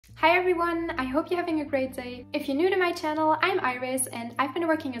Hi everyone, I hope you're having a great day. If you're new to my channel, I'm Iris and I've been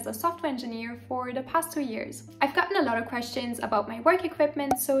working as a software engineer for the past 2 years. I've gotten a lot of questions about my work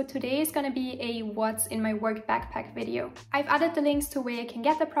equipment, so today is gonna be a what's in my work backpack video. I've added the links to where you can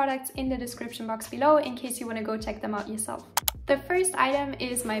get the products in the description box below in case you want to go check them out yourself. The first item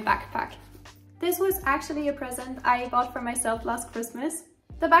is my backpack. This was actually a present I bought for myself last Christmas.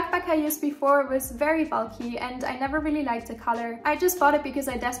 The backpack I used before was very bulky and I never really liked the color. I just bought it because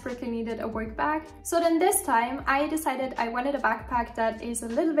I desperately needed a work bag. So then this time I decided I wanted a backpack that is a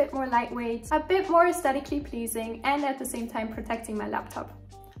little bit more lightweight, a bit more aesthetically pleasing, and at the same time protecting my laptop.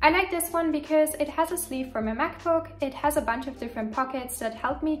 I like this one because it has a sleeve for my MacBook, it has a bunch of different pockets that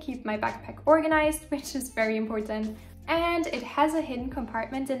help me keep my backpack organized, which is very important, and it has a hidden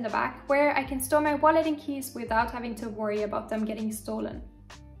compartment in the back where I can store my wallet and keys without having to worry about them getting stolen.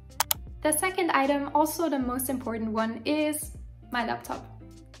 The second item, also the most important one, is my laptop.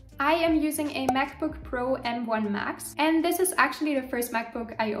 I am using a MacBook Pro M1 Max, and this is actually the first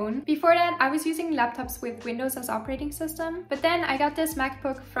MacBook I own. Before that, I was using laptops with Windows as operating system, but then I got this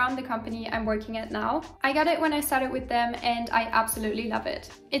MacBook from the company I'm working at now. I got it when I started with them and I absolutely love it.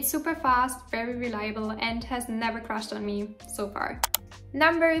 It's super fast, very reliable, and has never crashed on me so far.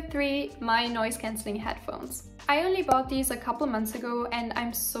 Number 3, my noise cancelling headphones. I only bought these a couple months ago and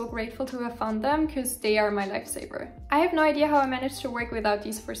I'm so grateful to have found them because they are my lifesaver. I have no idea how I managed to work without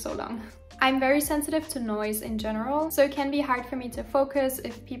these for so long. I'm very sensitive to noise in general, so it can be hard for me to focus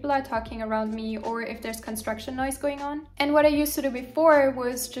if people are talking around me or if there's construction noise going on. And what I used to do before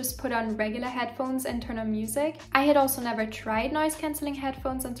was just put on regular headphones and turn on music. I had also never tried noise cancelling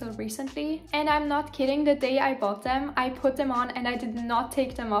headphones until recently. And I'm not kidding, the day I bought them, I put them on and I did not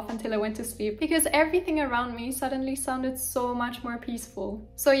take them off until I went to sleep because everything around me suddenly sounded so much more peaceful.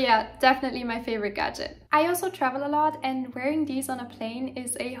 So yeah, definitely my favorite gadget. I also travel a lot and wearing these on a plane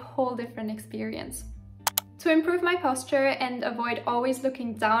is a whole different experience. To improve my posture and avoid always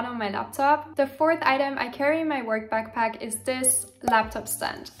looking down on my laptop, the fourth item I carry in my work backpack is this laptop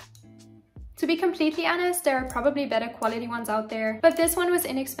stand. To be completely honest, there are probably better quality ones out there, but this one was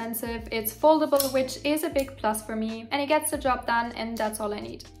inexpensive, it's foldable, which is a big plus for me, and it gets the job done, and that's all I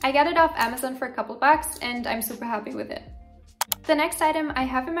need. I got it off Amazon for a couple bucks and I'm super happy with it. The next item I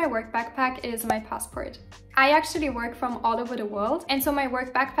have in my work backpack is my passport. I actually work from all over the world, and so my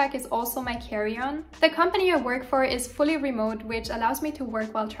work backpack is also my carry-on. The company I work for is fully remote, which allows me to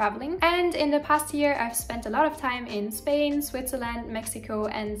work while traveling, and in the past year I've spent a lot of time in Spain, Switzerland, Mexico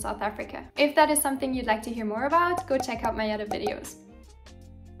and South Africa. If that is something you'd like to hear more about, go check out my other videos.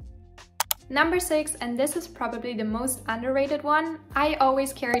 Number 6, and this is probably the most underrated one, I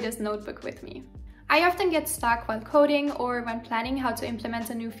always carry this notebook with me. I often get stuck while coding or when planning how to implement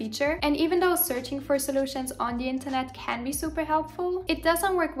a new feature, and even though searching for solutions on the internet can be super helpful, it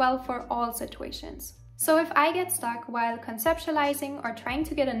doesn't work well for all situations. So if I get stuck while conceptualizing or trying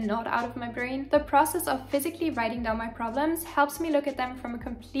to get a knot out of my brain, the process of physically writing down my problems helps me look at them from a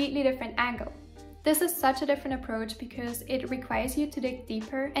completely different angle. This is such a different approach because it requires you to dig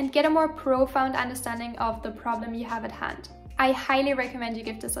deeper and get a more profound understanding of the problem you have at hand. I highly recommend you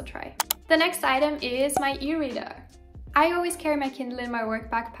give this a try. The next item is my e-reader. I always carry my Kindle in my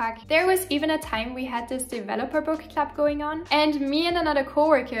work backpack. There was even a time we had this developer book club going on, and me and another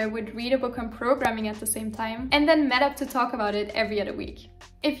coworker would read a book on programming at the same time and then met up to talk about it every other week.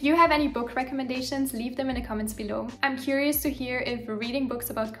 If you have any book recommendations, leave them in the comments below. I'm curious to hear if reading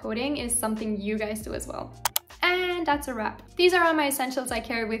books about coding is something you guys do as well. And that's a wrap. These are all my essentials I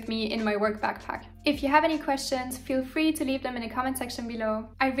carry with me in my work backpack. If you have any questions, feel free to leave them in the comment section below.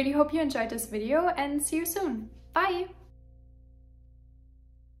 I really hope you enjoyed this video and see you soon. Bye!